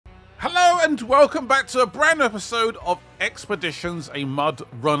and welcome back to a brand new episode of Expeditions, a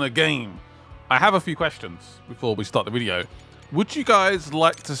MudRunner game. I have a few questions before we start the video. Would you guys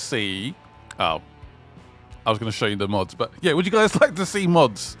like to see... Oh, I was going to show you the mods, but yeah, would you guys like to see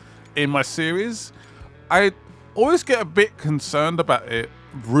mods in my series? I always get a bit concerned about it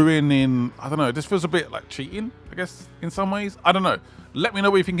ruining... I don't know, this feels a bit like cheating, I guess, in some ways. I don't know. Let me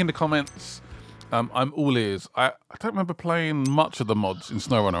know what you think in the comments. I'm all ears. I don't remember playing much of the mods in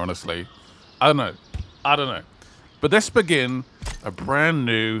SnowRunner, honestly. I don't know. But let's begin a brand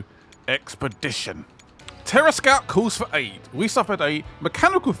new expedition. TerraScout Calls for aid. We suffered a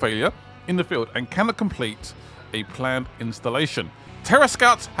mechanical failure in the field and cannot complete a planned installation.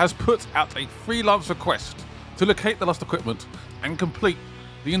 TerraScout has put out a freelance request to locate the lost equipment and complete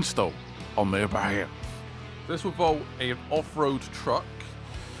the install on their behalf. This will involve an off-road truck.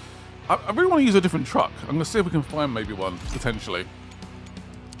 I really want to use a different truck. I'm going to see if we can find maybe one, potentially.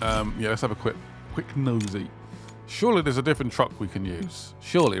 Yeah, let's have a quick nosy. Surely there's a different truck we can use.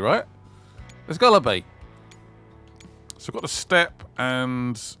 Surely, right? There's gotta be. So we've got the Step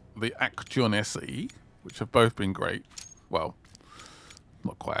and the Action SE, which have both been great. Well,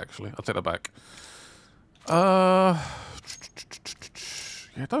 not quite, actually. I'll take that back. Yeah,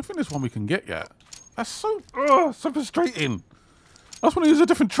 I don't think there's one we can get yet. That's so frustrating. I just want to use a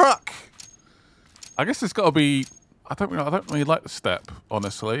different truck. I guess it's got to be... I don't really like the Step,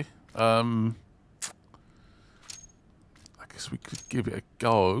 honestly. I guess we could give it a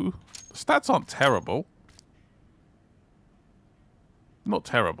go. The stats aren't terrible. Not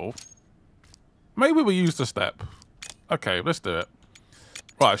terrible. Maybe we use the Step. Okay, let's do it.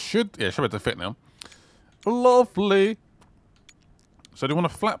 Right, should be able to fit now. Lovely. So do you want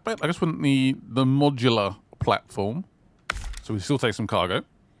a flatbed? I guess we need the modular platform. So we still take some cargo.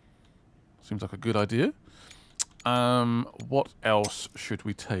 Seems like a good idea. What else should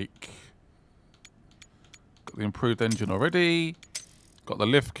we take? Got the improved engine already. Got the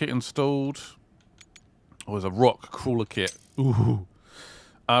lift kit installed. Oh, there's a rock crawler kit. Ooh.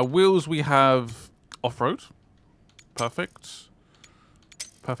 Wheels we have off-road. Perfect.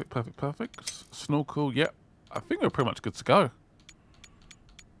 Perfect. Snorkel, yep. I think we're pretty much good to go.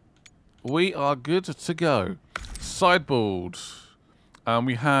 We are good to go. Sideboard.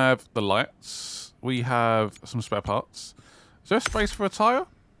 We have the lights. We have some spare parts. Is there space for a tyre?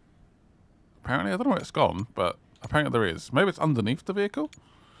 Apparently, I don't know where it's gone, but apparently there is. Maybe it's underneath the vehicle?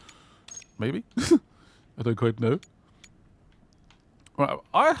 Maybe? I don't quite know. Right,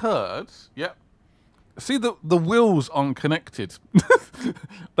 I heard... Yep. See, the wheels aren't connected.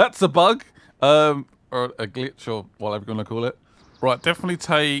 That's a bug. Or a glitch, or whatever you're going to call it. Right, definitely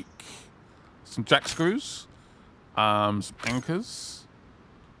take some jack screws. Some anchors.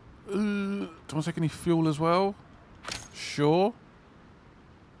 Do you want to take any fuel as well? Sure.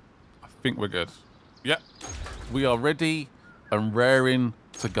 I think we're good. Yep. We are ready and raring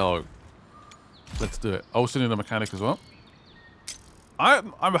to go. Let's do it. I also need a mechanic as well.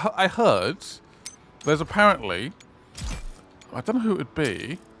 I heard there's apparently... I don't know who it would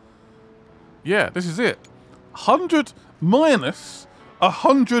be. Yeah, this is it. 100 minus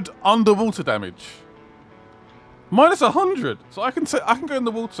 100 underwater damage. Minus 100. So I can go in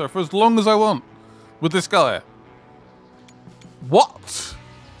the water for as long as I want with this guy. What?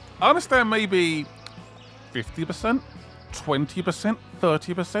 I understand maybe 50%, 20%,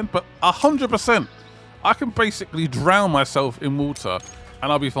 30%, but 100%. I can basically drown myself in water and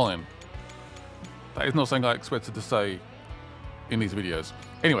I'll be fine. That is not something I expected to say in these videos.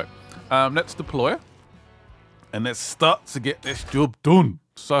 Anyway, let's deploy and let's start to get this job done.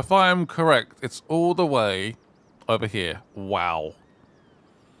 So if I am correct, it's all the way over here. Wow.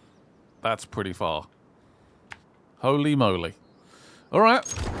 That's pretty far. Holy moly. Alright,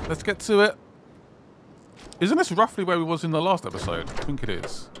 let's get to it. Isn't this roughly where we was in the last episode? I think it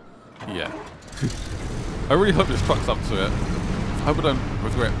is. Yeah. I really hope this truck's up to it. I hope I don't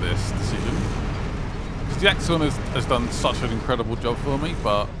regret this decision. Because the Axion has done such an incredible job for me,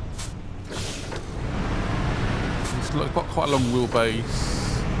 but... it's got quite a long wheelbase.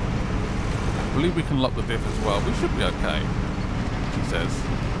 I believe we can lock the diff as well. We should be okay, he says.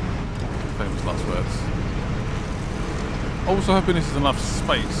 Famous last words. Also hoping this is enough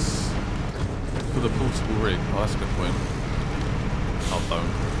space for the portable rig. Oh, that's a good point.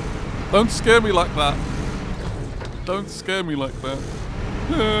 Oh, don't scare me like that. Don't scare me like that.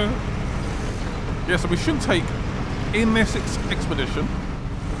 Yeah, so we should take, in this expedition,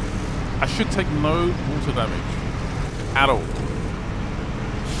 I should take no water damage. At all.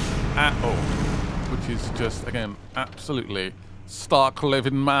 At all. Which is just, again, absolutely stark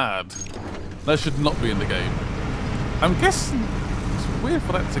living mad. That should not be in the game. I'm guessing It's weird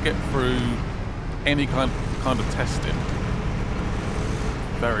for that to get through any kind of testing.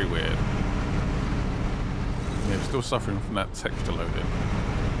 Very weird. Yeah, we're still suffering from that texture loading.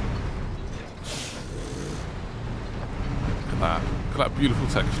 Look at that. Look at that beautiful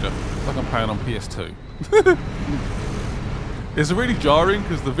texture. It's like I'm playing on PS2. It's really jarring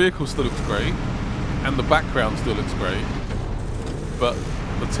because the vehicle still looks great and the background still looks great, but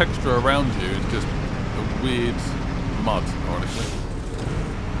the texture around you is just a weird mud, honestly.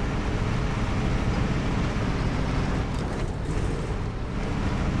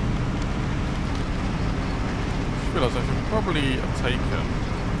 I just realised I should probably have taken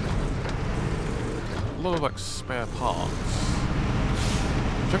a lot of like spare parts,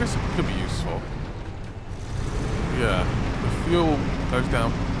 which I guess could be useful. Yeah, the fuel goes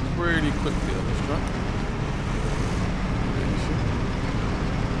down pretty quickly on this truck.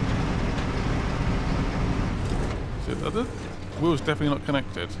 Are the wheels definitely not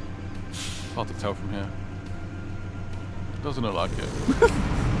connected? It's hard to tell from here. Doesn't look like it.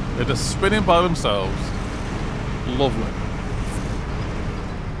 They're just spinning by themselves. Lovely.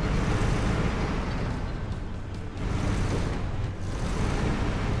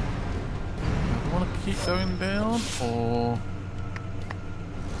 Do I want to keep going down, or I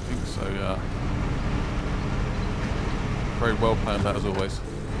think so, yeah. Very well planned out as always.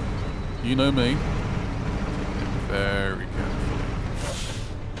 You know me. Very carefully.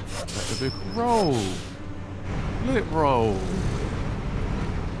 Let the vehicle roll. Let it roll.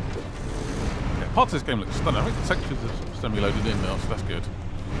 Yeah, parts of this game look stunning. I think the textures are semi-loaded in now, so that's good.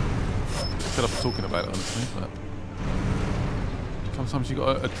 Instead of talking about it, honestly, but sometimes you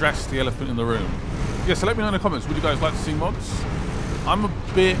got to address the elephant in the room. Yeah, so let me know in the comments. Would you guys like to see mods? I'm a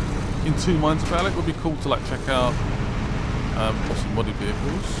bit in two minds about it. It would be cool to like check out some modded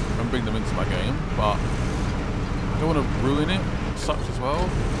vehicles and bring them into my game, but I don't want to ruin it such as well.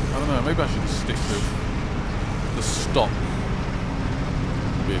 I don't know, maybe I should stick with the stock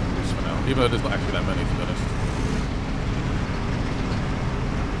vehicles for now, even though there's not actually that many, to be honest.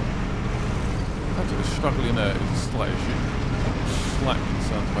 The fact that it's struggling there is a slight issue. Slight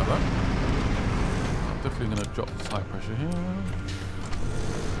concerns about that. I'm definitely going to drop the tire pressure here.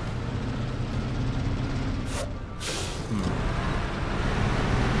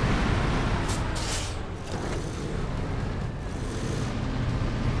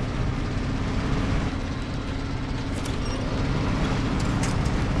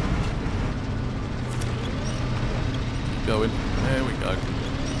 Going. There we go.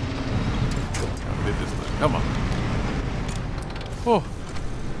 Come on. Oh.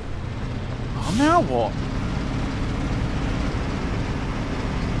 Oh, now what?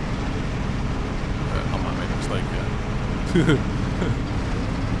 I might make a mistake here.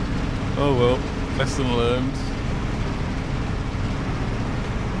 Oh well. Lesson learned.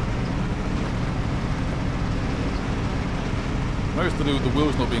 Maybe it's to do with the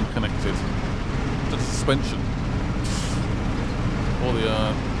wheels not being connected to the suspension. Or the,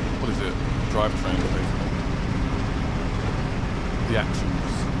 what is it? Drivetrain, basically. The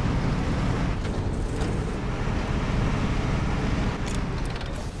actions.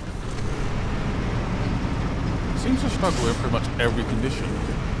 Seems to struggle in pretty much every condition.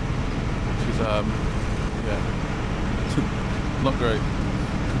 Which is, yeah. Not great.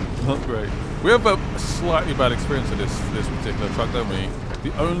 Not great. We have a slightly bad experience with this particular truck, don't we?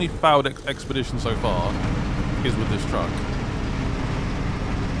 The only failed expedition so far is with this truck.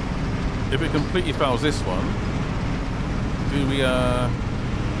 If it completely fails this one, do we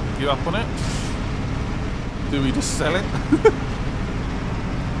give up on it? Do we just sell it?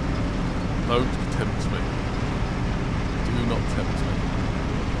 Don't tempt me. Do not tempt me.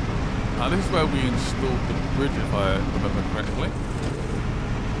 Now this is where we installed the bridge, if I remember correctly.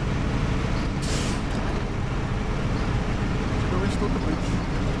 Did we install the bridge?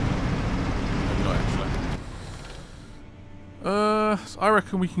 Maybe not actually. So I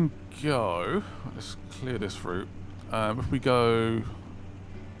reckon we can go. Let's clear this route. If we go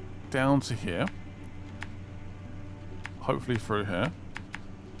down to here, hopefully through here,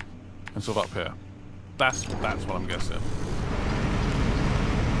 and sort of up here. That's what I'm guessing.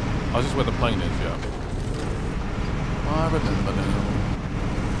 Oh, this is where the plane is, yeah. I remember now.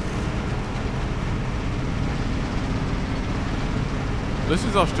 This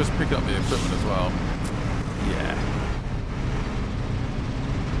is us just picking up the equipment as well. Yeah.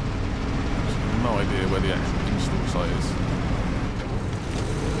 No idea where the actual install site is.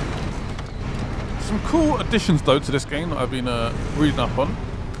 Some cool additions though to this game that I've been reading up on.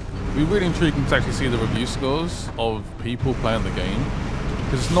 It'd be really intriguing to actually see the review scores of people playing the game,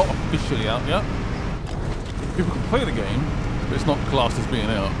 because it's not officially out yet. People can play the game, but it's not classed as being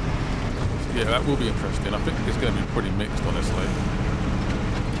out. So yeah, that will be interesting. I think it's going to be pretty mixed, honestly.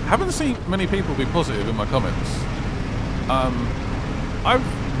 Haven't seen many people be positive in my comments. I've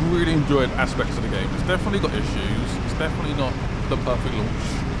really enjoyed aspects of the game. It's definitely got issues. It's definitely not the perfect launch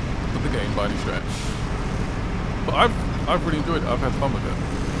of the game by any stretch. But I've really enjoyed it. I've had fun with it.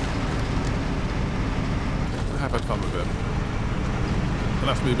 I have had fun with it. And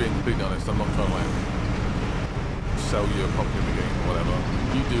that's me being completely honest. I'm not trying to like sell you a copy of the game or whatever.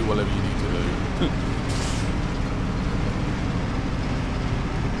 You do whatever you need to do.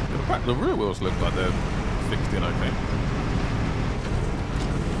 In fact, the rear wheels look like they're fixed in okay.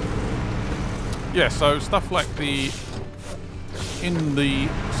 Yeah, so stuff like in the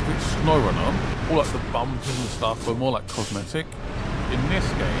SNowRunner, all like the bumpers and stuff are more like cosmetic. In this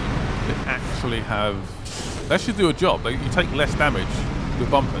game, they actually they actually do a job. You take less damage with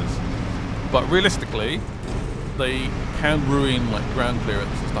bumpers, but realistically, they can ruin like ground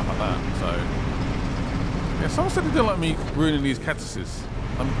clearance and stuff like that. So, yeah, someone said they didn't like me ruining these cactuses.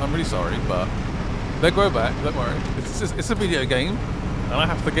 I'm really sorry, but they grow back. Don't worry. It's a video game, and I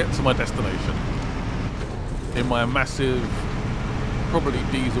have to get to my destination in my massive, probably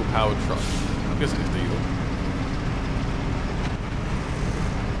diesel-powered truck. I'm guessing it's diesel.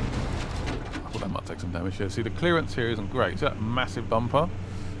 I thought that might take some damage here. See, the clearance here isn't great. See that massive bumper?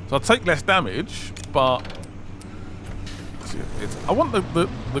 So I'll take less damage, but see, I want the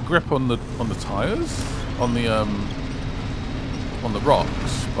grip on the tires, on the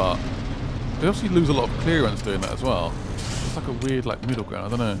rocks, but they obviously lose a lot of clearance doing that as well. It's like a weird like middle ground. I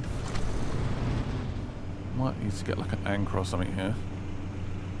don't know. Might need to get like an anchor or something here,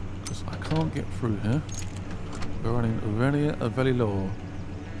 because I can't get through here. We're running very low.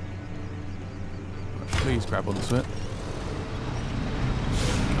 Please grab onto it.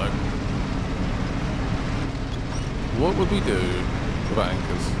 No. What would we do without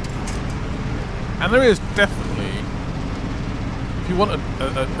anchors? And there is definitely, if you want a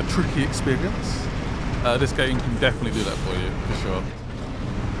tricky experience, this game can definitely do that for you, for sure.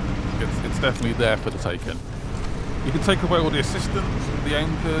 It's definitely there for the taking. You can take away all the assistance, the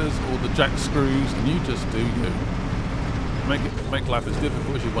anchors, or the jack screws, and you just do you. Make life as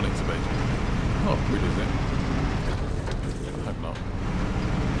difficult as you want it to be. Not really, is it? I hope not.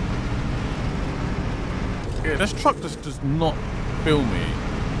 Yeah, this truck just does not fill me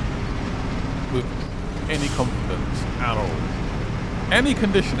with any confidence at all. Any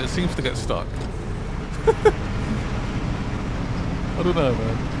condition, it seems to get stuck. I don't know,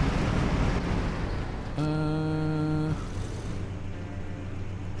 man.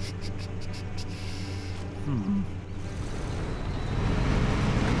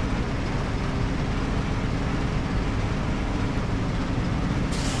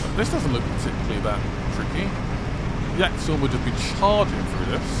 This doesn't look particularly that tricky. The axle would just be charging through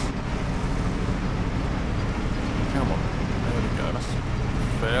this. Come on. There we go. That's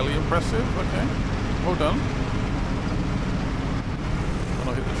fairly impressive. Okay. Well done. Can I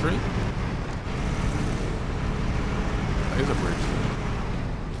hit the tree? That is a bridge.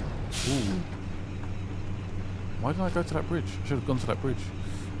 Ooh. Why did I go to that bridge? I should have gone to that bridge.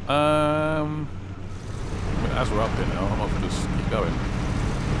 I mean, as we're up here now, I might as well just keep going.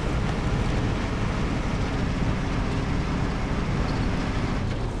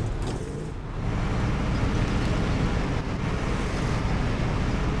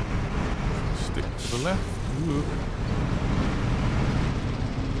 Stick to the left. Ooh.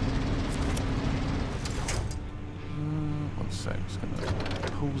 One sec, just gonna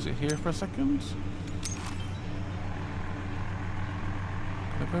pause it here for a second.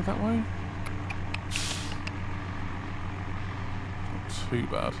 Can I go that way? Not too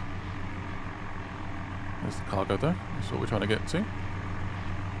bad. There's the cargo though. That's what we're trying to get to. Do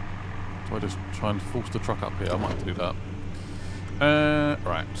I just try and force the truck up here? I might have to do that.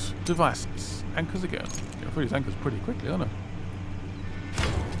 Right. Devices. Anchors again. Get through these anchors pretty quickly, aren't I?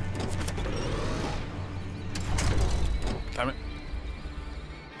 Damn it.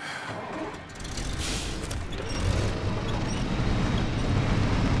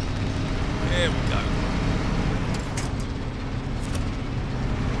 There we go.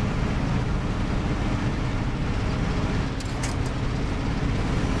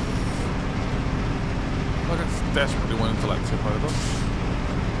 I just desperately wanted to like tip over.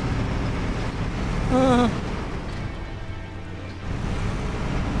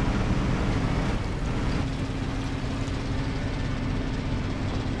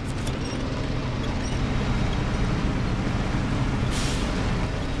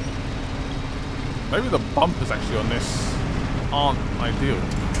 Maybe the bumpers actually on this aren't ideal.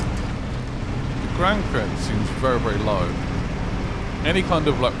 The ground clearance seems very, very low. any kind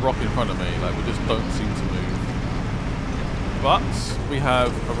of like rock in front of me, like we just don't seem to move. But we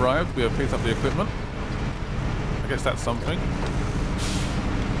have arrived. We have picked up the equipment. I guess that's something.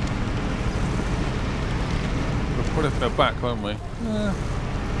 We'll put it back, won't we? Yeah.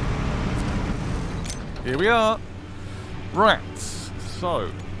 Here we are. Right. So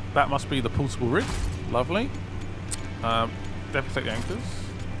that must be the portable rig. Lovely. Definitely take the anchors.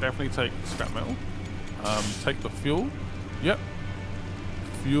 Definitely take scrap metal. Take the fuel. Yep.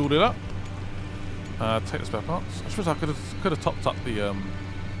 Fueled it up. Take the spare parts. I suppose I could have topped up the damn,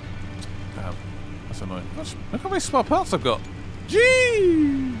 that's annoying. Look how many spare parts I've got.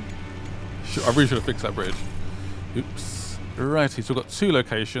 Gee! I really should have fixed that bridge. Oops. Righty, so we've got 2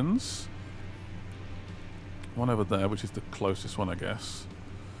 locations. One over there, which is the closest one, I guess.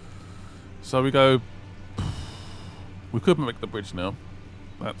 So we go. We could make the bridge now.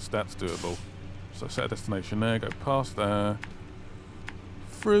 That's doable. So set a destination there. Go past there.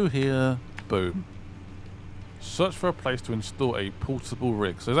 Through here. Boom. Search for a place to install a portable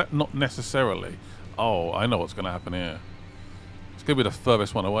rig. So is that not necessarily? Oh, I know what's going to happen here. It's going to be the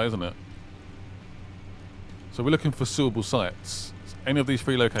furthest one away, isn't it? So we're looking for suitable sites. Any of these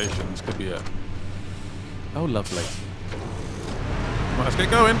 3 locations could be it. Oh, lovely. Right, let's get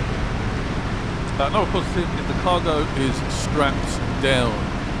going. Another positive is the cargo is strapped down.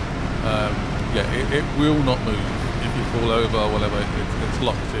 Yeah, it will not move if you fall over or whatever. It's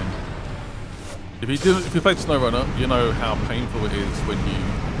locked in. If you played SnowRunner, you know how painful it is when you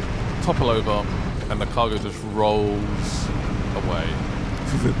topple over and the cargo just rolls away.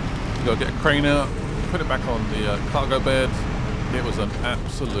 You got to get a crane out, put it back on the cargo bed. It was an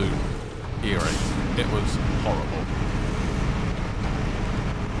absolute earache. It was horrible.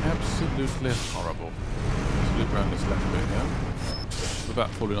 Absolutely horrible. Let's loop around this left bit here. Without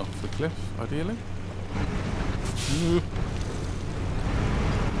falling off the cliff, ideally.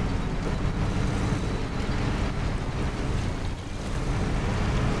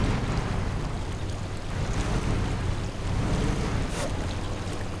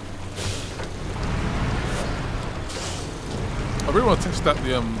 I really want to test out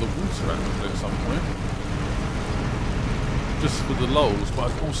the water actually at some point. Just for the lulz,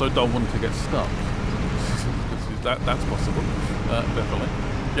 but I also don't want to get stuck. That's possible, definitely.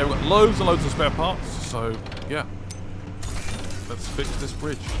 Yeah, we've got loads and loads of spare parts, so yeah. Let's fix this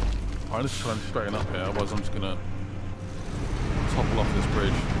bridge. Alright, let's try and straighten up here, otherwise I'm just going to topple off this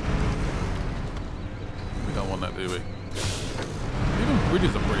bridge. We don't want that, do we? Even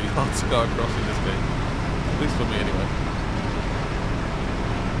bridges are pretty hard to go across in this game. At least for me anyway.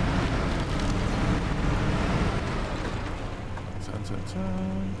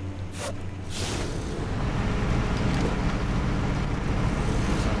 Turn.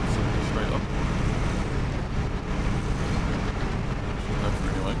 Straight up.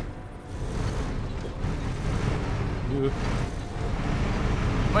 Anyway.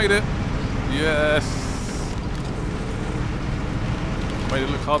 Made it! Yes! Made it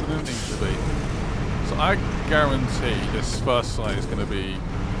look harder than it needs to be. So I guarantee this first site is going to be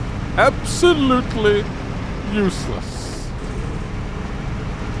absolutely useless.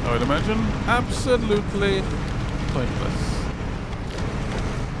 I would imagine absolutely pointless.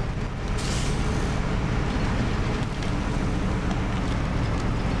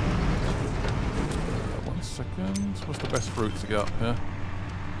 1 second. What's the best route to get up here?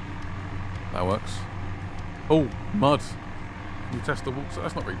 That works. Oh, mud. Can you test the water?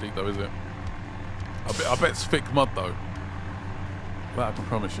 That's not very deep though, is it? I bet it's thick mud though. That I can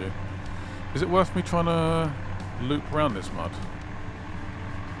promise you. Is it worth me trying to loop around this mud?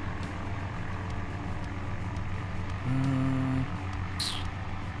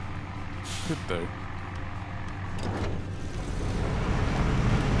 Could do.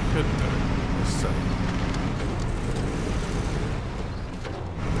 Let's see.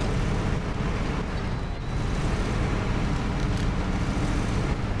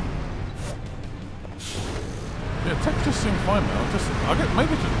 Yeah, textures seem fine now. I get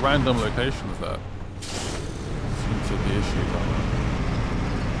maybe just random locations that seem to be issues. I don't know.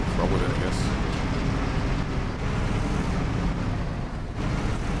 What's wrong with it, I guess.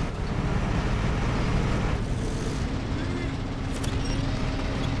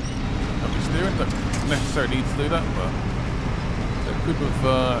 Don't necessarily need to do that, but it could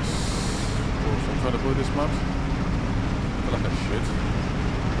reverse. Also, I'm trying to avoid this mud. I feel like I should.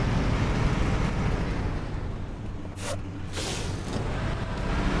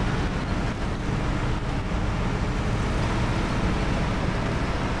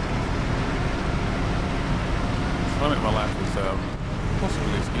 Trying to make my life as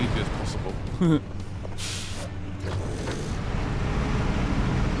possibly as easy as possible.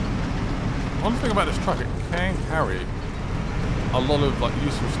 One thing about this truck, it can carry a lot of like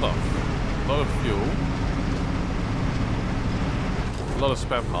useful stuff. A lot of fuel. A lot of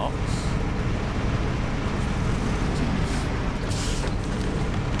spare parts.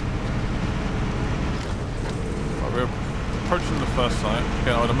 Right, we're approaching the first site.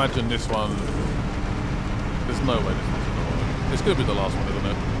 Again, I would imagine this one. There's no way this one's the one. It's going to be the last one, isn't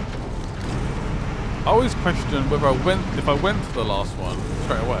it? I always question whether if I went to the last one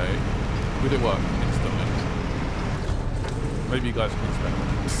straight away, would it work instantly? Maybe you guys can experiment.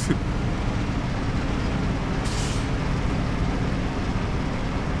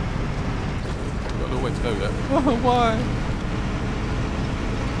 Got a little way to go yet. Why?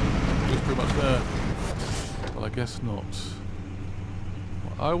 It was pretty much there. Well, I guess not.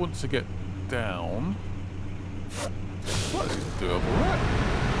 Well, I want to get down. Well, this is doable, right?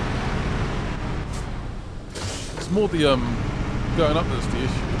 It's more the going up that's the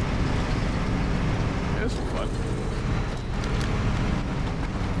issue. Yeah, this is fine.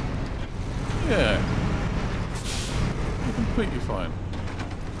 Yeah. You're completely fine.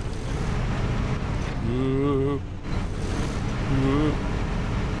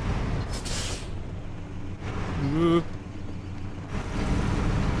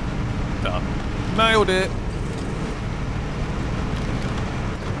 Done. Nailed it.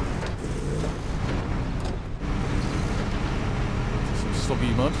 Some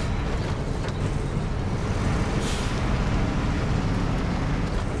soggy mud.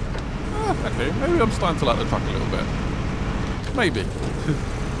 Okay, maybe I'm starting to like the truck a little bit. Maybe.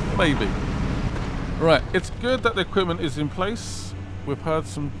 Maybe. Right, it's good that the equipment is in place. We've heard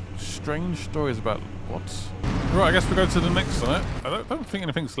some strange stories about what? Right, I guess we go to the next site. I don't think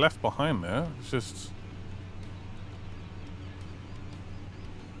anything's left behind there. It's just...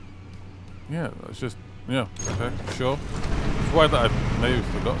 yeah, it's just... yeah, okay, sure. It's worried that I maybe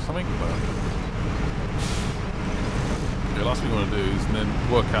forgot something, but... the last thing you want to do is then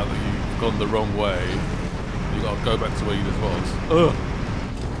work out that you've gone the wrong way. You got to go back to where you just was. Ugh!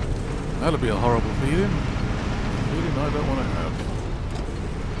 That'll be a horrible feeling. Feeling I don't want to have.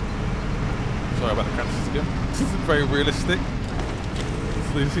 Sorry about the cactus again. This isn't very realistic.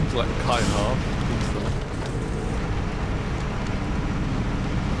 So they seem to like cut in half.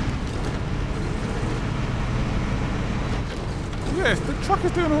 Yes, the truck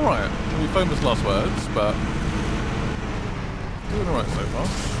is doing alright. I mean, famous last words, but doing alright so far.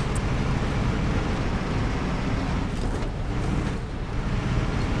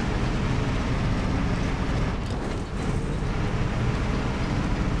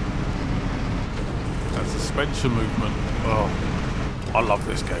 Suspension movement. Oh, I love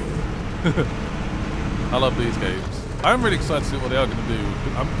this game. I love these games. I'm really excited to see what they are going to do.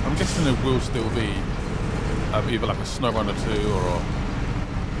 I'm guessing there will still be either like a SnowRunner 2 or...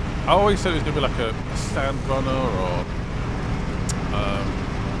 I always said it was going to be like a Sand Runner or...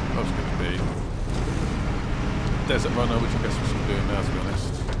 what was it going to be? Desert Runner, which I guess we're still doing now, to be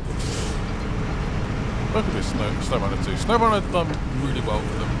honest. Look at this SnowRunner 2. SnowRunner done really well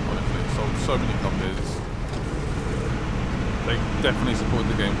for them, honestly. It sold so many copies. They definitely supported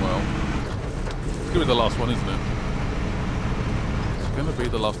the game well. It's going to be the last one, isn't it? It's going to be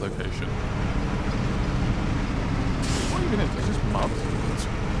the last location. What even is this? Is this mud? I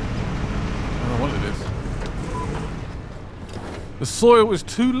don't know what it is. The soil is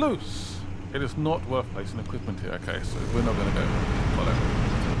too loose. It is not worth placing equipment here. Okay, so we're not going to go follow.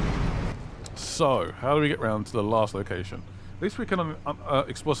 So, how do we get round to the last location? At least we can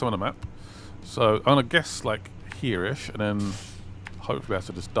explore some on the map. So, I'm going to guess like here-ish, and then hopefully I have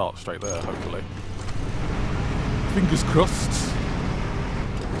to just dart straight there, hopefully. Fingers crossed.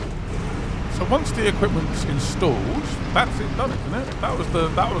 So once the equipment's installed, that's it done, isn't it? That was the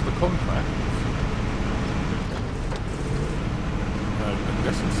contract. I'm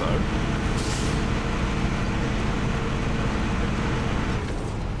guessing so.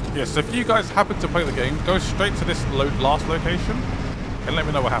 Yes, so if you guys happen to play the game, go straight to this last location and let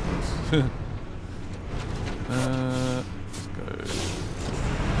me know what happens. Let's go this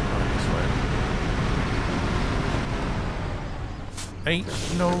way. Ain't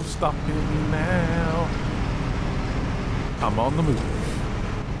no stopping me now. I'm on the move.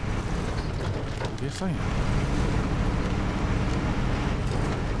 Yes, I am.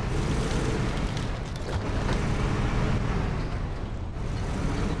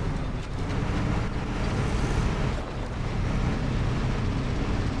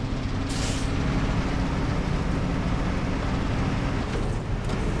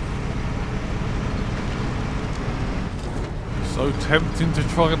 So tempting to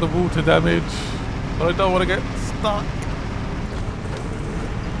try the water damage, but I don't want to get stuck.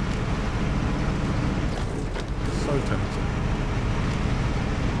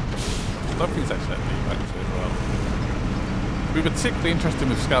 don't think it's actually that deep actually as well. We're particularly interested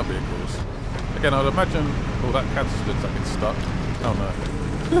with scout vehicles. Again, I'd imagine, well, that cactus looks like it's stuck. Oh no.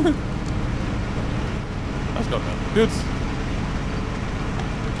 That's got no. Good.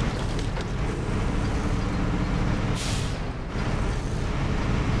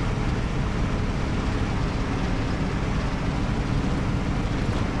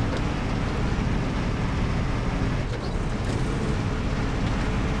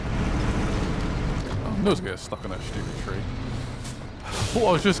 I was going to get stuck on that stupid tree. I thought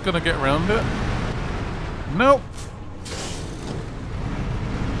I was just going to get around it. Nope.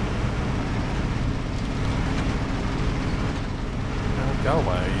 Go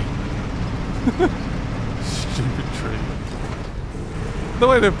away. Stupid tree. The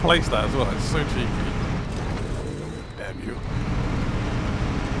way they've placed that as well, it's so cheeky. Damn you.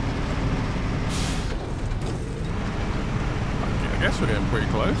 Okay, I guess we're getting pretty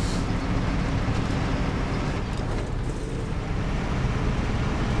close.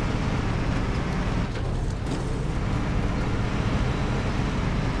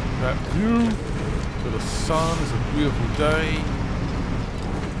 That view to the sun is a beautiful day.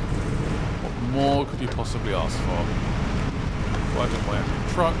 What more could you possibly ask for? Driving my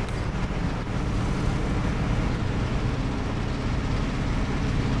truck.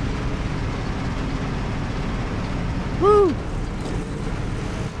 Woo!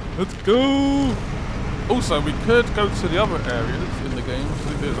 Let's go! Also, we could go to the other areas in the game. So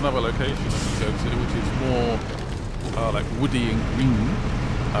there's another location that we go to, which is more like woody and green.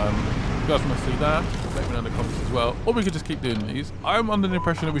 If you guys want to see that, let me know in the comments as well. Or we could just keep doing these. I'm under the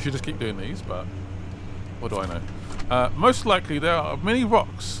impression that we should just keep doing these, but what do I know? Most likely there are many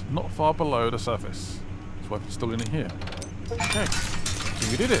rocks not far below the surface. That's why I'm installing it here. Okay,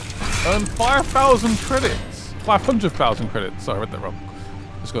 so we did it. Earned 5,000 credits. 500,000 credits. Sorry, I read that wrong.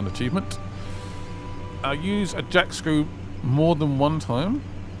 Just got an achievement. Use a jack screw more than one time.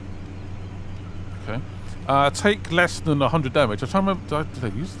 Okay. Take less than 100 damage. I'm trying to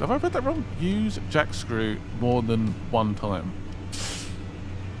remember, have I read that wrong? Use jack screw more than one time.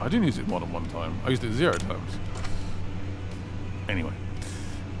 I didn't use it more than one time. I used it 0 times. Anyway,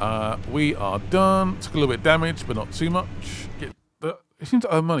 we are done. Took a little bit of damage, but not too much. It seems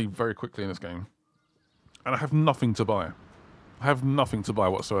to earn money very quickly in this game. And I have nothing to buy. I have nothing to buy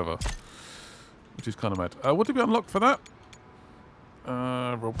whatsoever. Which is kind of mad. What did we unlock for that?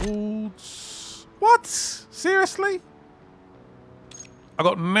 Rewards. What? Seriously? I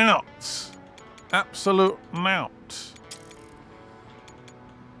got nout. Absolute nout.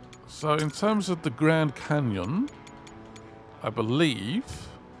 So in terms of the Grand Canyon, I believe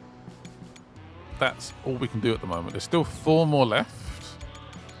that's all we can do at the moment. There's still 4 more left.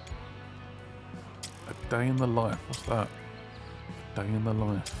 A day in the life. What's that? A day in the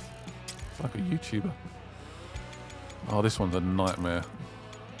life. It's like a YouTuber. Oh, this one's a nightmare.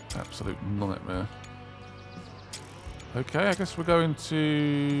 Absolute nightmare. Okay, I guess we're going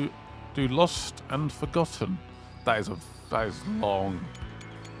to do Lost and Forgotten. That is long.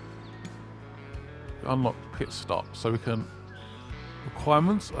 Unlock pit stop, so we can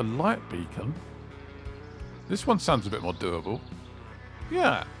requirements a light beacon. This one sounds a bit more doable.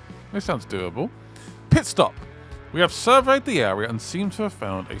 Yeah, this sounds doable. Pit stop. We have surveyed the area and seem to have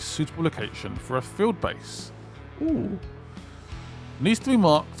found a suitable location for a field base. Ooh. Needs to be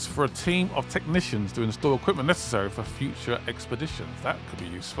marked for a team of technicians to install equipment necessary for future expeditions. That could be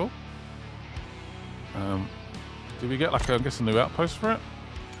useful. Do we get like I guess a new outpost for it?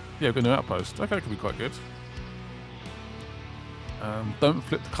 Yeah, we've got a new outpost. Okay, that could be quite good. Don't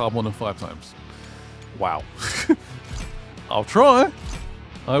flip the car more than 5 times. Wow. I'll try.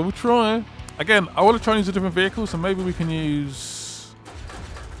 I will try. Again, I want to try and use a different vehicle, so maybe we can use...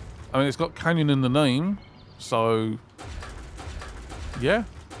 I mean, it's got Canyon in the name, so... Yeah,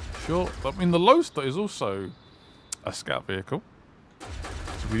 sure. I mean, the Lodestar is also a scout vehicle,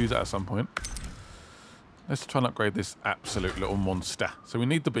 so we'll use that at some point. Let's try and upgrade this absolute little monster. So we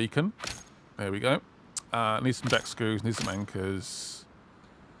need the beacon. There we go. Need some jack screws, need some anchors.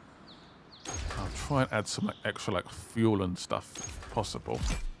 I'll try and add some like, extra like fuel and stuff if possible.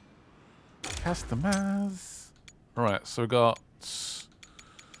 Customize. Right, so we got...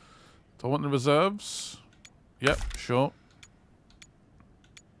 Do I want the reserves? Yep, sure.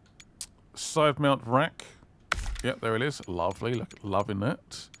 Side mount rack. Yep, there it is. Lovely. Look, loving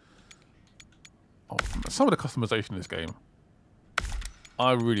that. Oh, some of the customization in this game,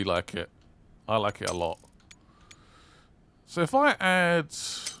 I really like it. I like it a lot. So if I add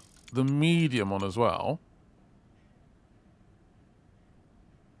the medium on as well,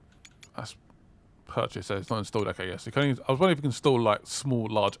 that's purchase. So it's not installed. Okay, yes. I was wondering if you can install like small,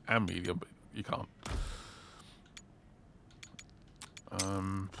 large, and medium, but you can't.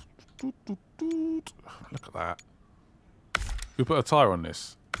 Look at that. We put a tire on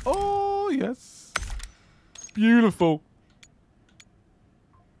this. Oh yes, beautiful.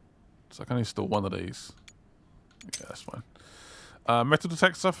 So I can install one of these. Yeah, that's fine. Metal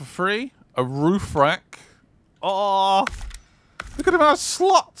detector for free. A roof rack. Oh, look at the amount of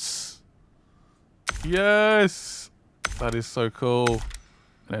slots. Yes, that is so cool. And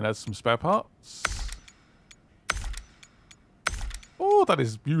then add some spare parts. Oh, that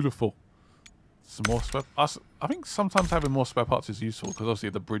is beautiful. Some more spare. I think sometimes having more spare parts is useful because obviously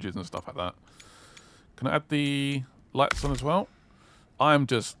the bridges and stuff like that. Can I add the lights on as well? I'm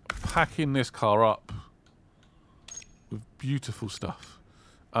just packing this car up with beautiful stuff.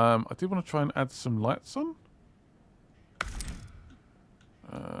 I did want to try and add some lights on.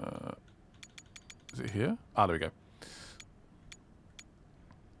 Is it here? Ah, there we go.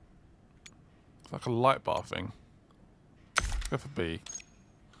 It's like a light bar thing. Let's go for B.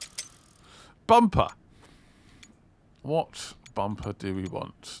 Bumper. What bumper do we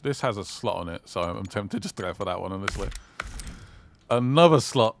want? This has a slot on it, so I'm tempted just to go for that one, honestly. Another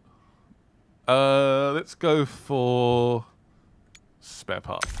slot. Let's go for spare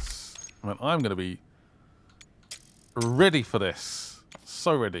parts. I mean, I'm going to be ready for this.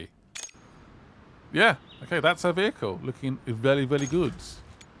 So ready. Yeah. Okay, that's our vehicle. Looking very, very good.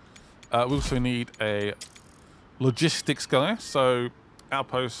 We also need a logistics guy. So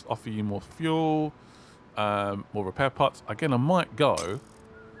outposts offer you more fuel, more repair parts. Again, I might go.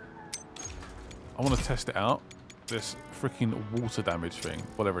 I want to test it out. This freaking water damage thing,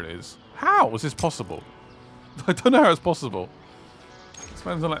 whatever it is. How was this possible? I don't know how it's possible. This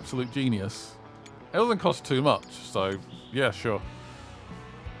man's an absolute genius. It doesn't cost too much, so yeah, sure.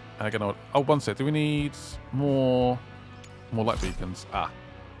 Again, oh, one sec. Do we need more light beacons? Ah,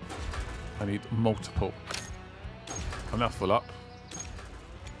 I need multiple. I'm now full up.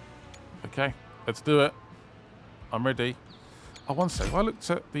 Okay, let's do it. I'm ready. Oh, one sec. I looked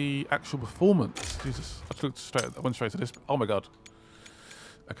at the actual performance. Jesus, I looked straight. I went straight to this. Oh my god.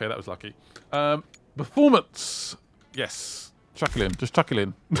 Okay, that was lucky. Performance. Yes. Chuck it in. Just chuck it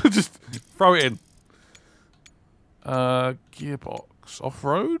in. Just throw it in. Gearbox.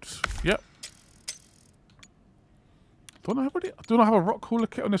 Off-road. Yep. Don't I have a rock hauler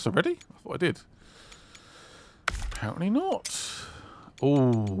kit on this already? I thought I did. Apparently not.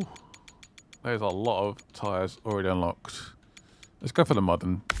 Oh, there's a lot of tyres already unlocked. Let's go for the mud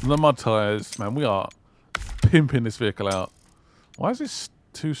and the mud tyres. Man, we are pimping this vehicle out. Why is this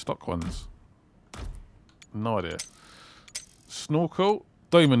 2 stock ones? No idea. Snorkel.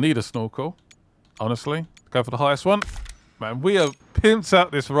 Don't even need a snorkel. Honestly. Go for the highest one. Man, we have pimped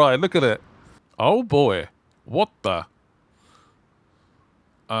out this ride. Look at it. Oh boy. What the?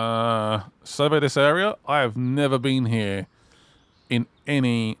 Survey this area. I have never been here in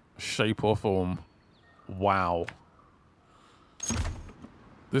any shape or form. Wow.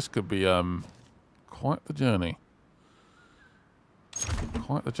 This could be quite the journey.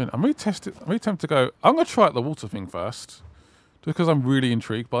 Quite the journey. I'm really tempted to go. I'm gonna try out the water thing first. Just because I'm really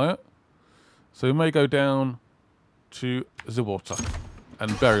intrigued by it. So we may go down to the water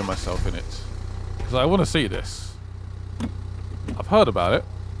and bury myself in it. Because I want to see this. I've heard about it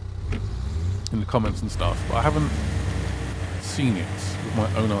in the comments and stuff, but I haven't seen it with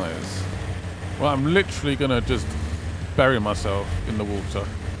my own eyes. Well, I'm literally going to just bury myself in the water.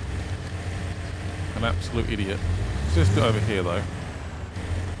 An absolute idiot. Let's just do it over here, though.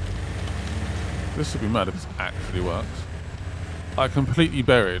 This would be mad if this actually works. I completely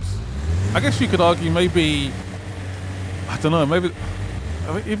buried. I guess you could argue maybe... I don't know, maybe...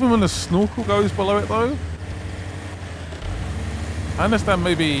 even when the snorkel goes below it, though? I understand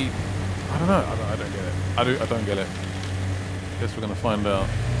maybe... I don't know. I don't get it. I don't get it. Guess we're going to find out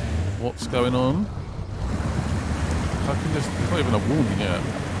what's going on. I can just... It's not even a warning yet.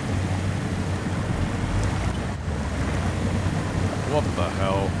 What the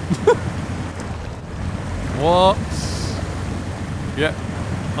hell? What? Yeah,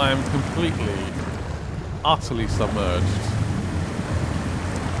 I am completely, utterly submerged.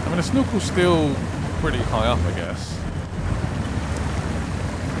 I mean, the snorkel's still pretty high up, I guess.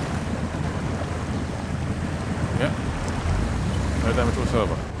 Yeah. No damage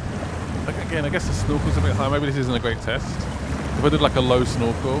whatsoever. Again, I guess the snorkel's a bit high. Maybe this isn't a great test. If I did like a low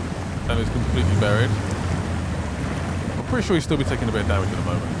snorkel and it's completely buried, I'm pretty sure he'd still be taking a bit of damage at the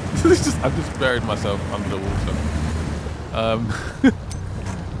moment. I've just buried myself under the water.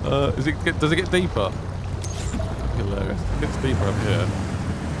 Does it get deeper? Hilarious. It gets deeper up here.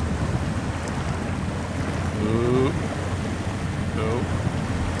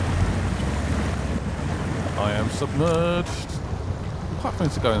 submerged. Quite funny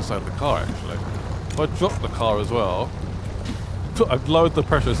to go inside the car, actually. If I drop the car as well, I've lowered the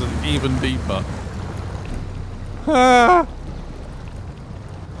pressure so it's even deeper. Ah!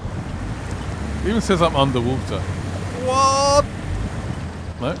 It even says I'm underwater. What?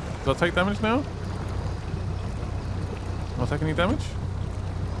 No? Do I take damage now? Am I taking any damage?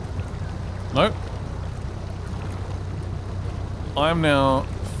 No. I am now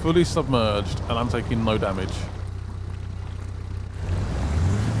fully submerged and I'm taking no damage.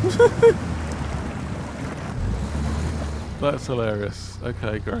 That's hilarious.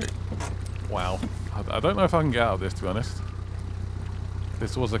 Okay, great. Wow. I don't know if I can get out of this, to be honest.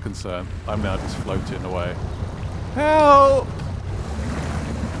 This was a concern. I'm now just floating away. Help!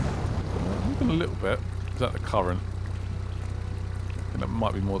 Even a little bit. Is that the current? I think that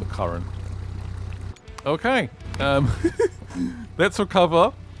might be more the current. Okay. Let's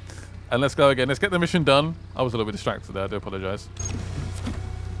recover. And let's go again. Let's get the mission done. I was a little bit distracted there. I do apologise.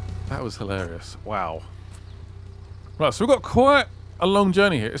 That was hilarious. Wow. Right, so we've got quite a long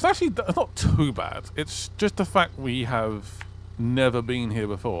journey here. It's actually not too bad. It's just the fact we have never been here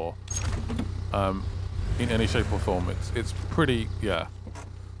before in any shape or form. It's pretty, yeah,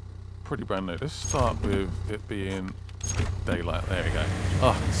 pretty brand new. Let's start with it being daylight. There we go. Oh,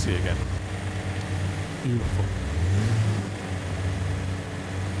 I can see it again. Beautiful.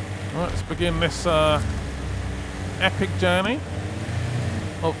 All right, let's begin this epic journey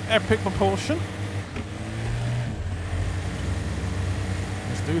of epic proportion.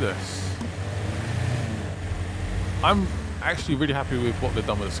 Let's do this. I'm actually really happy with what they've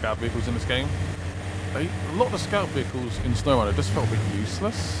done with the scout vehicles in this game. A lot of the scout vehicles in SnowRunner just felt a bit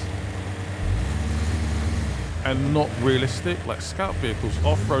useless and not realistic. Like scout vehicles,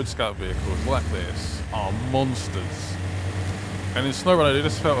 off-road scout vehicles like this are monsters. And in SnowRunner they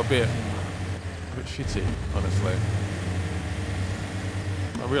just felt a bit shitty, honestly.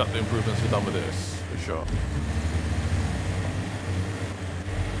 I really like the improvements they've done with this, for sure.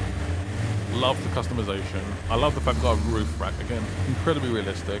 Love the customization. I love the fact that I've got a roof rack. Again, incredibly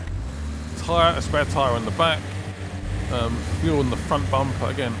realistic. Tire, a spare tire on the back. Fuel on the front bumper.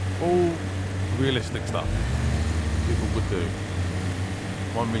 Again, all realistic stuff people would do.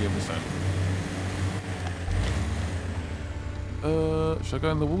 1,000,000%. Should I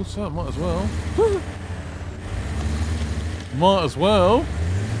go in the water? Might as well. Might as well.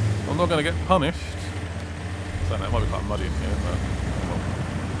 I'm not going to get punished. So no, it might be quite muddy in here, but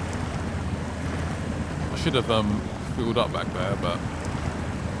I should have filled up back there, but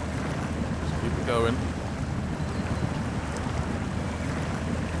just keep it going.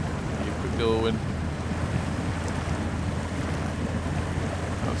 Keep it going.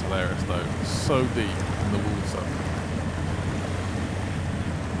 That's hilarious though. It's so deep in the water.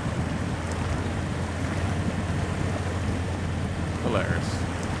 Hilarious.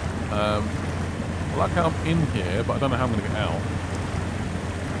 I like how I'm in here, but I don't know how I'm going to get out.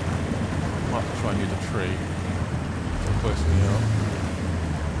 Might have to try and use a tree to push me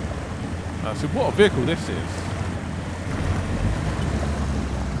out. So what a vehicle this is.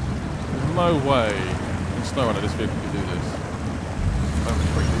 There's no way in SnowRunner this vehicle could do this.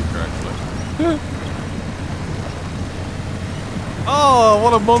 It's pretty weaker actually. Oh,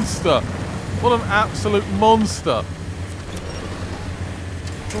 what a monster! What an absolute monster!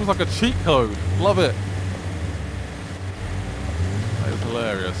 Almost like a cheat code. Love it. That is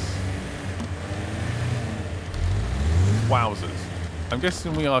hilarious. Wowzers. I'm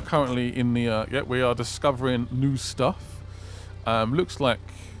guessing we are currently in the, yeah, we are discovering new stuff. Looks like,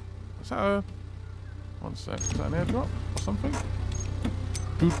 is that a, one sec, is that an airdrop or something?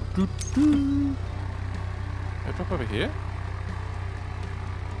 Airdrop over here?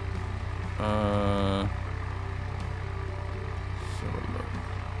 So look.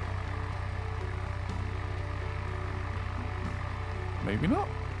 Maybe not.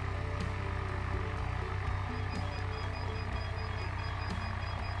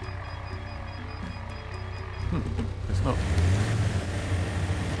 It's not.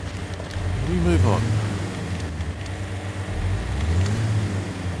 We move on.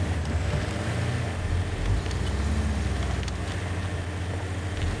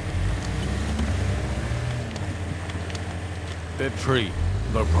 Dead tree,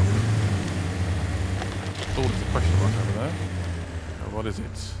 no problem. Oh, there's a question mark over there. What is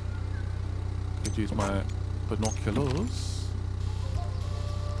it? Could use my binoculars.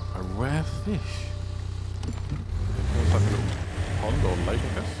 A rare fish. It feels like a little pond or lake,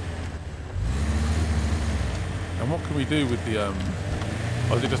 I guess. And what can we do with the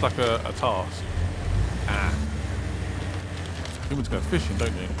oh, is it just like a task? Ah. Humans go fishing,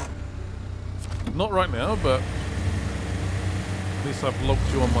 don't you? Not right now, but At least I've logged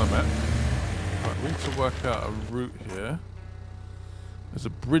you on my map. Right, we need to work out a route here. There's a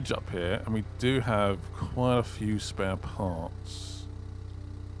bridge up here, and we do have quite a few spare parts.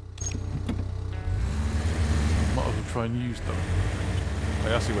 Might as well try and use them.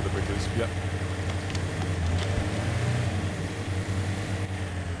 Oh, I see where the bridge is. Yep.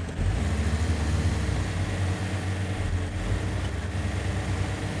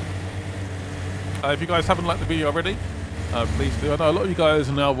 If you guys haven't liked the video already, please do. I know a lot of you guys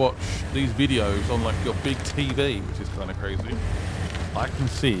now watch these videos on like your big TV, which is kind of crazy. I can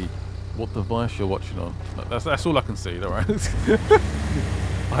see what device you're watching on. That's all I can see, alright?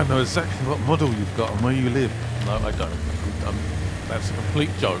 I know exactly what model you've got and where you live. No, I don't. That's a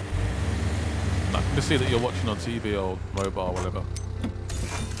complete joke. I can just see that you're watching on TV or mobile or whatever.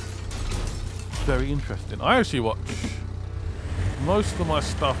 Very interesting. I actually watch most of my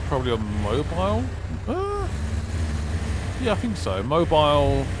stuff probably on mobile. Yeah, I think so.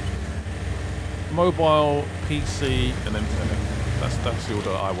 Mobile, PC, and internet. That's the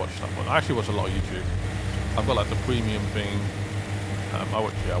order I watch stuff on. I actually watch a lot of YouTube. I've got like the premium thing. I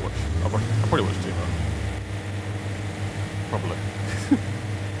probably watch too much. Probably.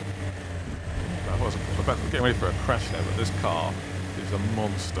 I'm about to get ready for a crash there, but this car is a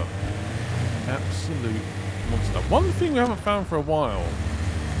monster. Absolute monster. One thing we haven't found for a while.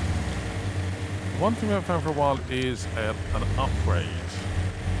 Is an upgrade.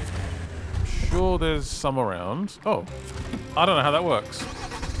 I'm sure there's some around. Oh, I don't know how that works.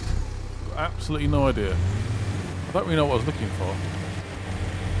 Absolutely no idea. I don't really know what I was looking for.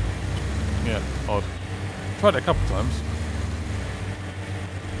 Yeah, odd. Tried it a couple times.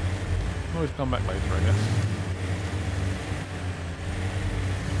 Can always come back later, I guess.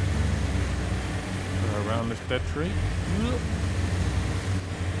 Go around this dead tree.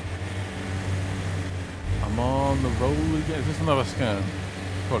 I'm on the roll again. Is this another scan?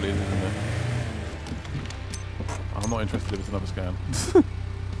 Probably is, isn't it? I'm not interested if it's another scan.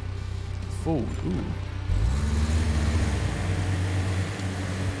 Food. Ooh.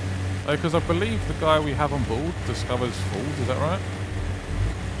 Because I believe the guy we have on board discovers fools, is that right?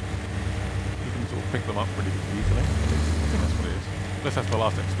 You can sort of pick them up pretty easily. I think that's what it is. Let's have the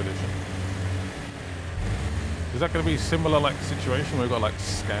last expedition. Is that going to be similar like situation where we've got like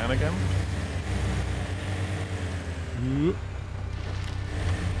scan again?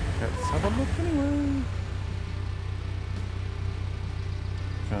 Let's have a look anyway.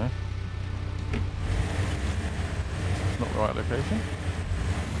 Okay. It's not the right location.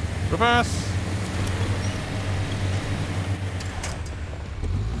 Reverse!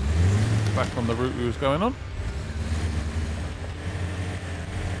 Back on the route we was going on.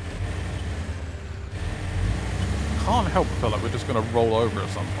 Can't help but feel like we're just going to roll over at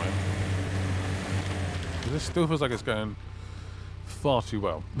some point. This still feels like it's going far too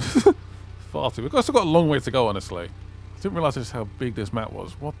well. Far too. We've still got a long way to go, honestly. I didn't realise just how big this map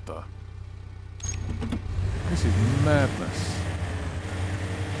was. What the? This is madness.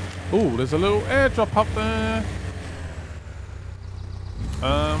 Oh, there's a little airdrop up there.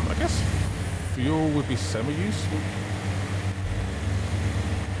 I guess fuel would be semi-useful.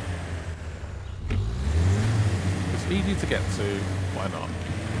 It's easy to get to. Why not?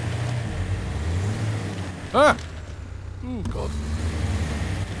 Ah! Oh, God.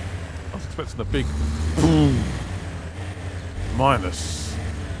 I was expecting a big boom. Minus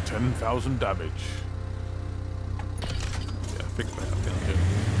 10,000 damage. Yeah, fix that up again.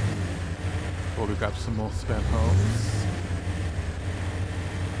 Before we grab some more spare parts.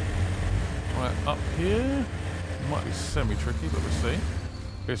 Right, up here. Might be semi-tricky, but we'll see.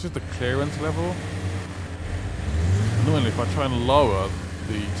 It's just the clearance level. Annoyingly, if I try and lower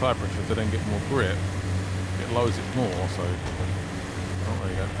the tire pressure to then get more grip, it lowers it more, so... Oh,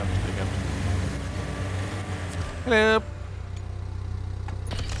 there you go, damaged it again. Hello!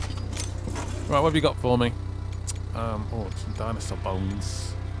 Right, what have you got for me? Oh, some dinosaur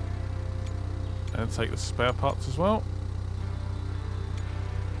bones. And take the spare parts as well.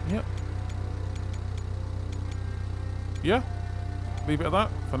 Yep. Yeah. Leave it at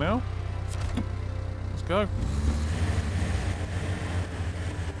that for now. Let's go.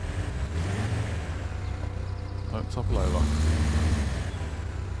 Don't topple over.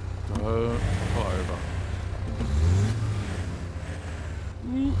 Don't topple over.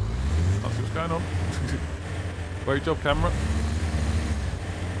 That's what's going on. Great job, camera.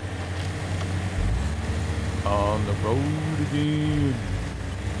 On the road again.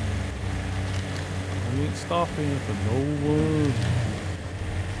 I ain't stopping for no one.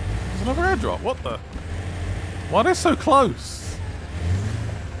 There's another airdrop. What the? Why are they so close?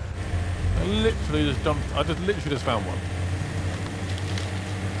 I literally just jumped. I just literally just found one.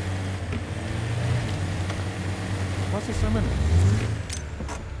 Why's there so many?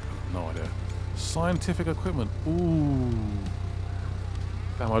 No idea. Scientific equipment. Ooh.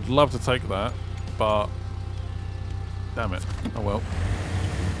 Damn, I'd love to take that, but damn it. Oh well.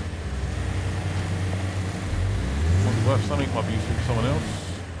 Might be worth something, might be useful for someone else.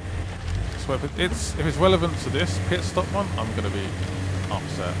 So if it's relevant to this pit stop one, I'm gonna be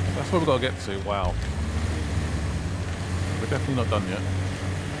upset. That's where we've got to get to. Wow. We're definitely not done yet.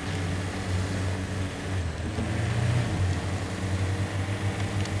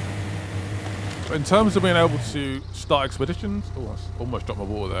 But in terms of being able to start expeditions, oh, I almost dropped my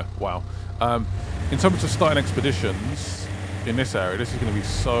water there. Wow. In terms of starting expeditions in this area, this is going to be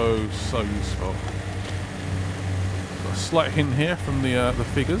so useful. Got a slight hint here from the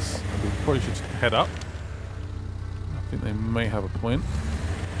figures. We probably should head up. I think they may have a point.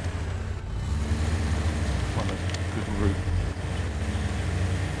 Find a good route.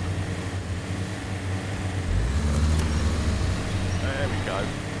 There we go.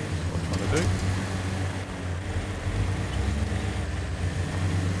 That's what I'm trying to do.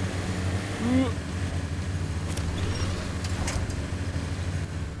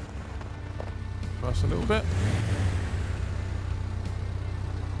 Press a little bit.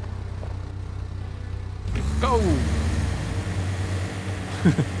 Go!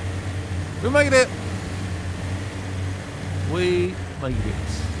 We made it! We made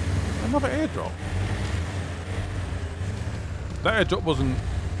it. Another airdrop. That airdrop wasn't.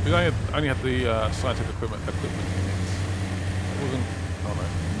 We only had the scientific equipment in it. It wasn't. Oh no.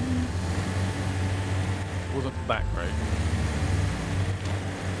 It wasn't that great.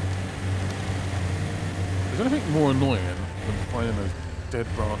 Is there anything more annoying than finding those dead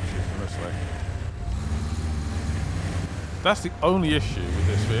branches in this way? That's the only issue with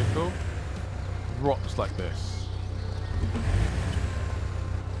this vehicle. Rocks like this.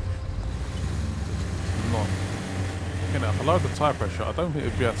 It's not. You know, if I lowered the tyre pressure, I don't think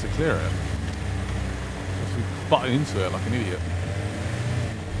it'd be able to clear it. Just be butting into it like an idiot.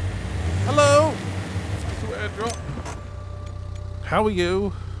 Hello! Airdrop. How are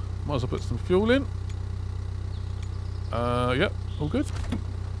you? Might as well put some fuel in. Yep, all good.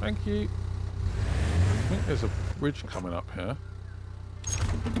 Thank you. I think there's a bridge coming up here.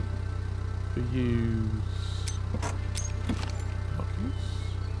 For use. Not use.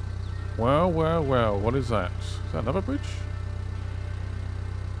 Well, what is that? Is that another bridge?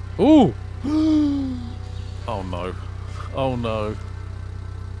 Ooh! Oh no. Oh no.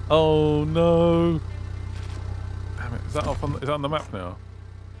 Oh no. Damn it. Is that off on, is that on the map now?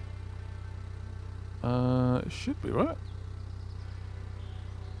 It should be, right?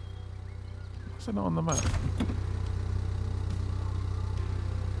 What's it not on the map? On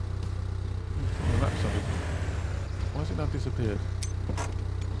the map something. Why has it now disappeared?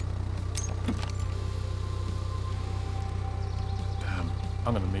 Damn,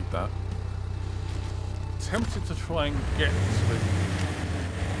 I'm gonna need that. Tempted to try and get to the...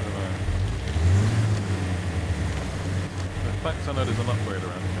 I don't know. In fact, I know there's an upgrade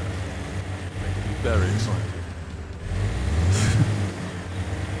around here. Making me very excited.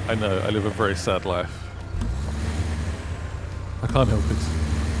 I know, I live a very sad life. I can't help it.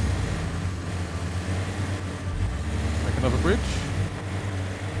 Make another bridge.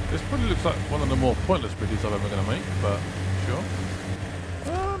 This probably looks like one of the more pointless bridges I'm ever going to make, but sure.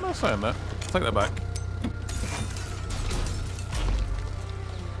 I'm not saying that. Take that back.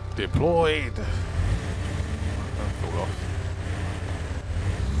 Deployed. Don't fall off.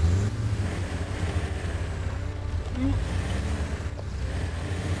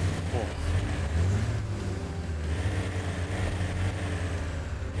 Oh.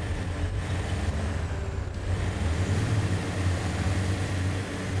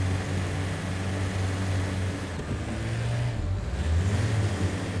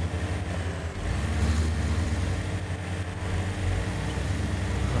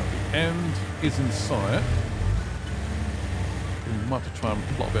 The end is in sight. We might have to try and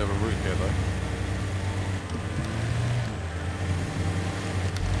plot a bit of a route here though.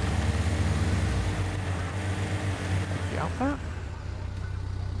 Out that?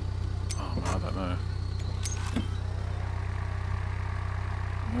 Oh, I don't know.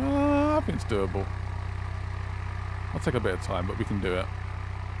 I think it's doable. I'll take a bit of time, but we can do it.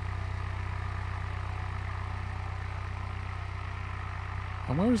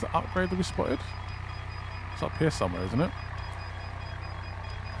 And where is the upgrade that we spotted? It's up here somewhere, isn't it?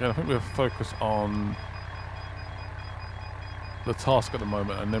 Yeah, I think we'll focus on the task at the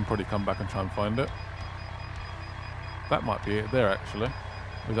moment and then probably come back and try and find it. That might be it there, actually.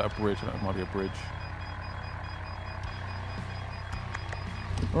 Or is that a bridge? I think it might be a bridge.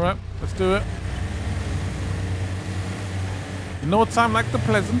 Alright, let's do it. No time like the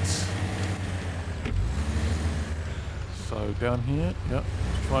pleasant. So down here, yep.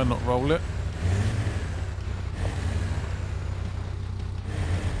 Try and not roll it.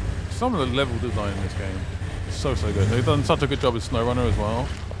 Some of the level design in this game is so good. They've done such a good job with SnowRunner as well.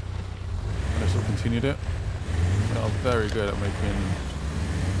 And they sort of continued it. They are very good at making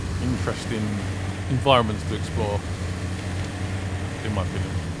interesting environments to explore, in my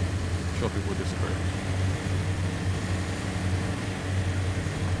opinion. I'm sure people would disagree.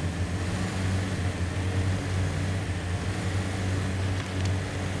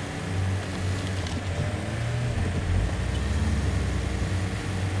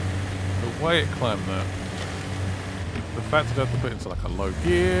 The way it climbed there, the fact that you have to put it into like a low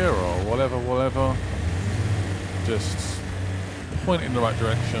gear or whatever, just point it in the right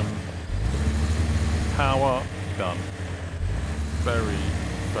direction, power, done. Very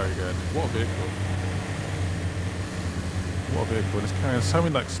good. What a vehicle. What a vehicle. It's carrying so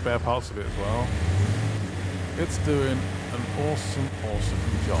many like spare parts of it as well. It's doing an awesome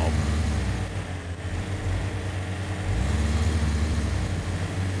job.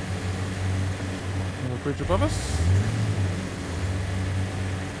 Another bridge above us.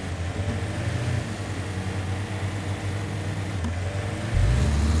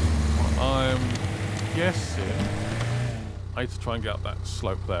 I'm guessing I need to try and get up that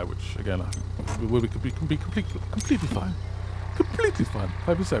slope there, which again we could be completely fine. Completely fine.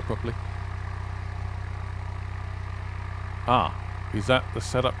 Hope you say it properly. Ah, is that the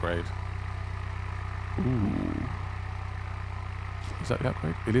set upgrade? Ooh. Is that the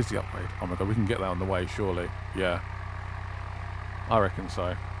upgrade? It is the upgrade. Oh my god, we can get that on the way, surely. Yeah. I reckon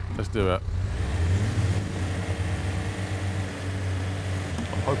so. Let's do it.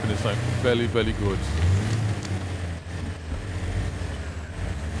 I'm hoping it's like very good.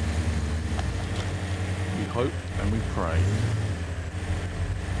 We hope and we pray.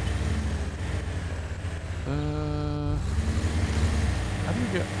 How do we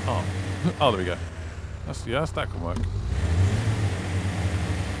get... Oh. Oh, there we go. Yes, that can work.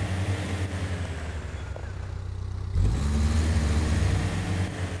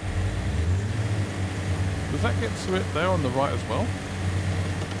 Does that get to it there on the right as well?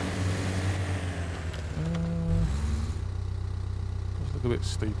 Let's look a bit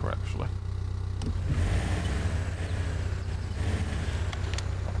steeper, actually.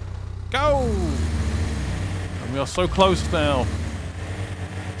 Go! And we are so close now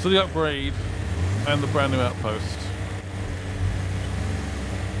to the upgrade and the brand new outpost.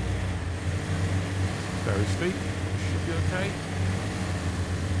 Very steep. Should be okay.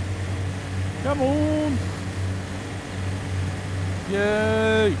 Come on!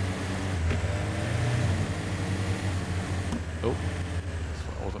 Yay! Oh,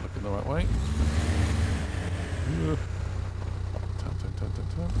 I wasn't looking the right way.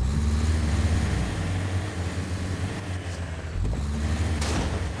 Turn.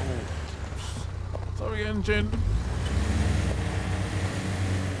 Oh. Sorry, engine.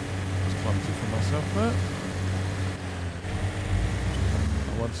 Just clumsy for myself there.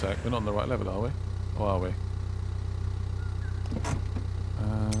 Oh, 1 sec. We're not on the right level, are we? Or are we? Let's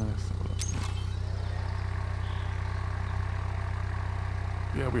have a look.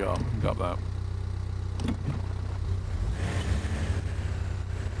 Yeah, we are. We can go up that.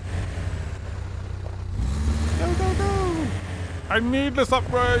 Go! I need this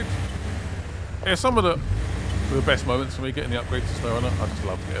upgrade! Yeah, some of the best moments for me getting the upgrade to SnowRunner. I just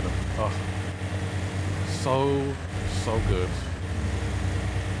love getting them. Oh, so good.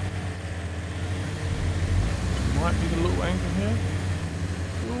 Might need a little anchor here.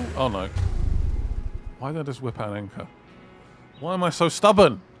 Ooh. Oh no. Why did I just whip out an anchor? Why am I so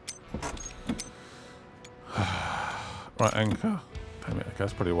stubborn? Right, anchor. Damn it, okay,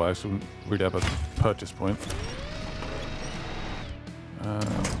 that's pretty wise. So we don't really have a purchase point.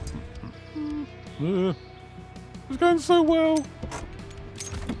 It's going so well.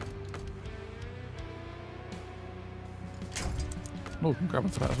 Oh, we can grab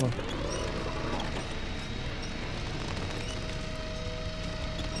onto that as well.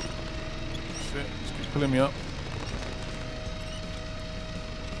 Just keep pulling me up.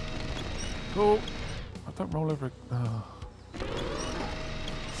 Cool. I don't roll over.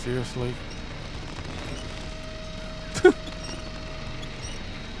 Seriously.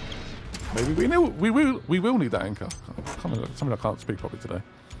 Maybe we will need that anchor. Something I can't speak properly today.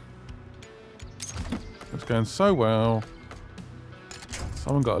 It's going so well.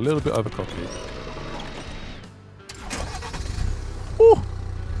 Someone got a little bit overcocky. Ooh.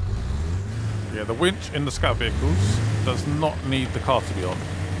 Yeah, the winch in the scout vehicles does not need the car to be on.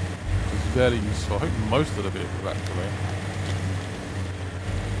 It's very useful. I hope most of the vehicles actually.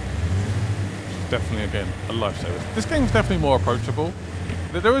 definitely, again, a lifesaver. This game's definitely more approachable.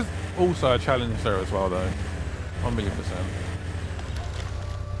 There is also a challenge there as well, though. 1,000,000%.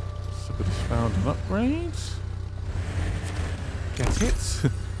 So we just found an upgrade. Get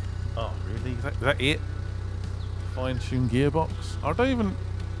it? Oh, really? Is that it? Fine-tuned gearbox? I don't even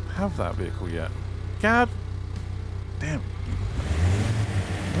have that vehicle yet. God damn.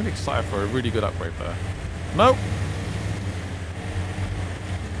 I'm really excited for a really good upgrade there. Nope.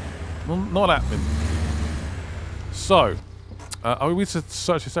 Well, not happening. So, we should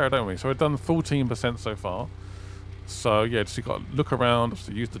search this area, don't we? So we've done 14% so far. So yeah, just you got to look around,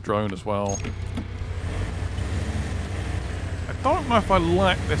 obviously use the drone as well. I don't know if I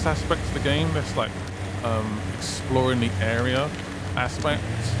like this aspect of the game, this like exploring the area aspect.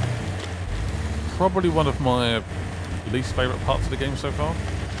 Probably one of my least favourite parts of the game so far.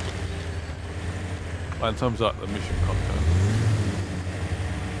 Like in terms of like, the mission content.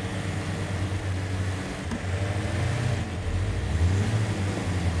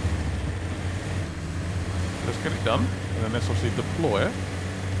 Let's get it done, and then let's obviously deploy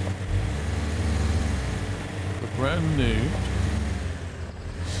the brand new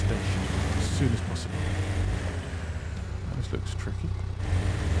station as soon as possible. This looks tricky.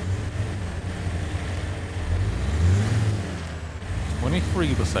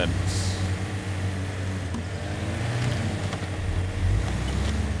 23%.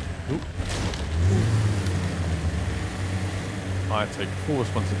 I take full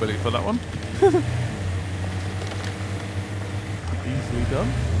responsibility for that one. Easily done.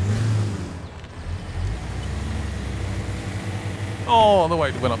 Oh, the way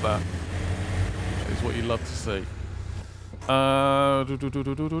it went up there. That is what you love to see.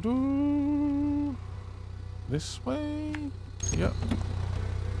 This way. Yep.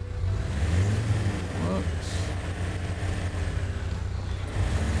 Works.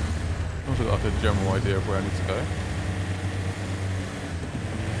 Also got like a general idea of where I need to go.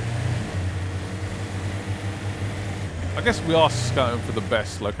 I guess we are scouting for the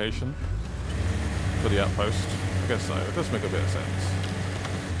best location for the outpost. I guess so. It does make a bit of sense.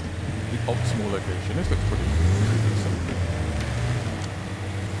 The optimal location. This looks pretty decent.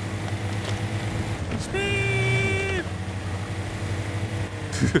 Speed!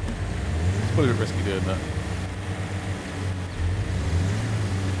 It's probably a bit risky doing that.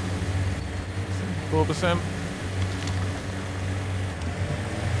 4%.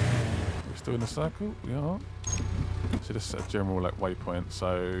 We're still in the circle. We are. So just a general like waypoint.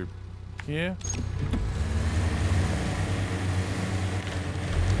 So here.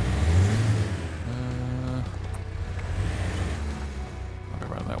 I'll go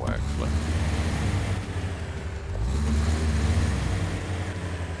around that way actually.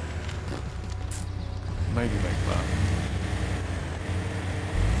 Maybe make that.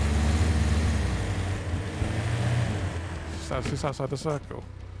 Is this outside the circle?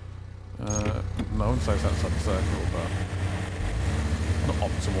 No one says outside the circle, but not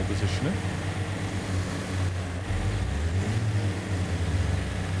optimal positioning.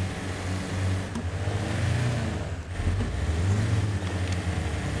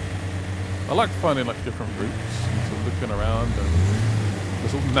 I like finding like different routes and sort of looking around and the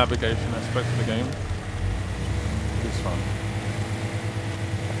sort of navigation aspect of the game. It's fun.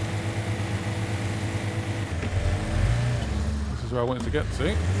 This is where I wanted to get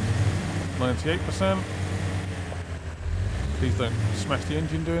to. 98%. Please don't smash the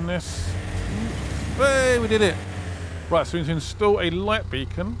engine doing this. Hey, we did it! Right, so we need to install a light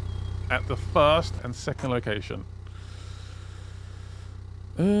beacon at the first and second location.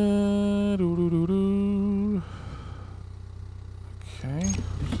 Okay,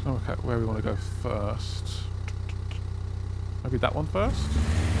 let's look at where we want to go first. Maybe that one first?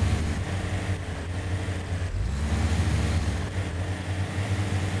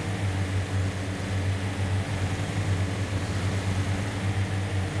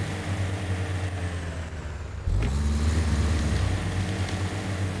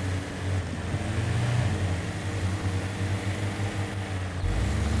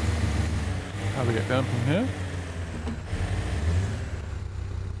 How do we get down from here?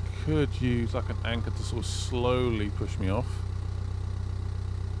 Could use like an anchor to sort of slowly push me off.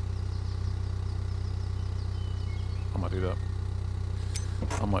 I might do that.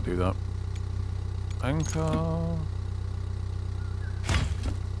 I might do that. Anchor.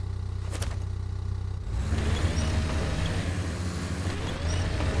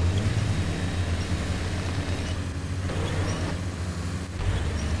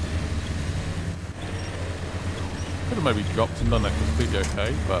 Could have maybe dropped and done that completely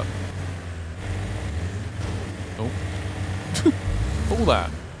okay, but oh, all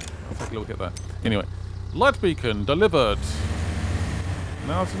that. I'll take a look at that. Anyway, light beacon delivered.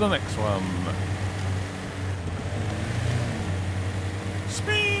 Now to the next one.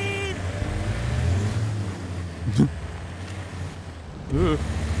 Speed!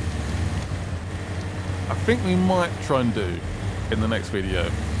 I think we might try and do, in the next video,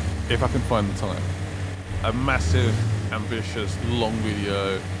 if I can find the time, a massive, ambitious, long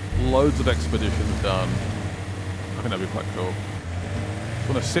video, loads of expeditions done. I think that'd be quite cool. Just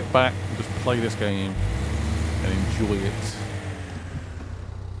want to sit back and just play this game and enjoy it.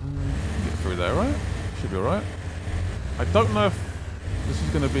 Get through there, right? Should be alright. I don't know if this is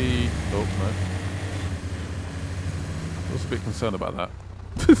going to be... Oh, no. I was a bit concerned about that.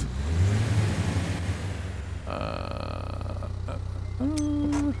 Try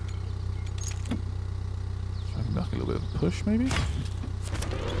to knock a little bit of a push, maybe?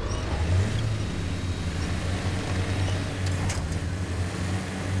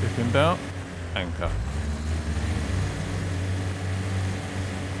 If in doubt, anchor.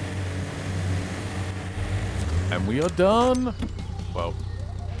 And we are done. Well,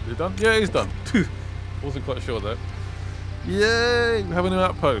 is he done? Yeah, he's done. Wasn't quite sure though. Yay! We have a new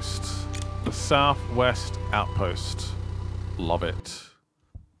outpost. The Southwest Outpost. Love it.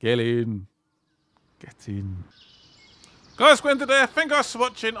 Get in. Get in. Guys, Quentin there. Thank you guys for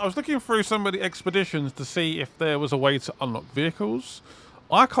watching. I was looking through some of the expeditions to see if there was a way to unlock vehicles.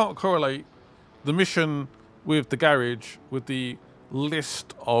 I can't correlate the mission with the garage with the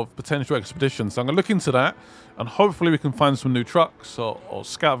list of potential expeditions. So I'm going to look into that and hopefully we can find some new trucks or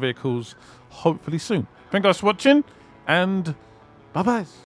scout vehicles hopefully soon. Thank you guys for watching and bye-bye.